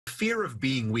fear of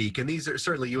being weak, and these are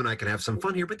certainly, you and I can have some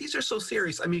fun here, but these are so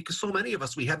serious. I mean, because so many of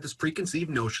us, we have this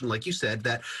preconceived notion, like you said,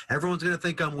 that everyone's going to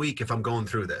think I'm weak if I'm going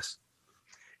through this.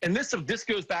 And this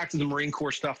goes back to the Marine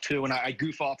Corps stuff too. And I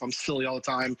goof off. I'm silly all the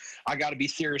time. I got to be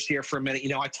serious here for a minute. You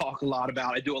know, I talk a lot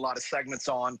about, I do a lot of segments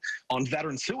on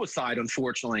veteran suicide,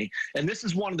 unfortunately. And this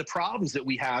is one of the problems that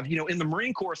we have, you know, in the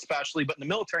Marine Corps especially, but in the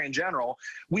military in general,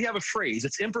 we have a phrase.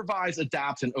 It's improvise,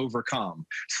 adapt, and overcome.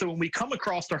 So when we come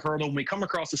across a hurdle, when we come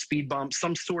across a speed bump,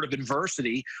 some sort of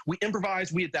adversity, we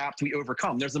improvise, we adapt, we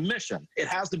overcome. There's a mission. It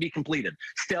has to be completed.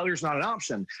 Failure is not an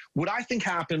option. What I think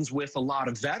happens with a lot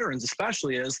of veterans,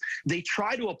 especially, is they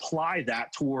try to apply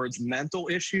that towards mental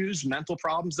issues, mental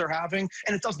problems they're having,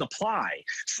 and it doesn't apply.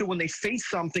 So when they face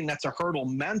something that's a hurdle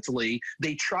mentally,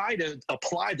 they try to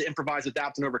apply the improvise,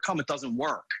 adapt, and overcome. It doesn't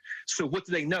work. So what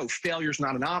do they know? Failure is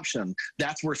not an option.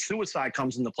 That's where suicide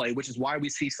comes into play, which is why we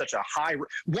see such a high,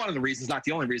 one of the reasons, not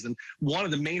the only reason, one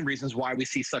of the main reasons why we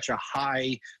see such a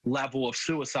high level of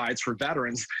suicides for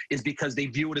veterans is because they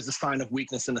view it as a sign of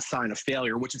weakness and a sign of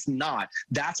failure, which it's not.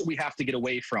 That's what we have to get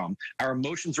away from. Our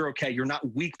emotions are okay. You're not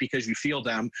weak because you feel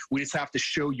them. We just have to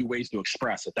show you ways to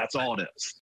express it. That's all it is.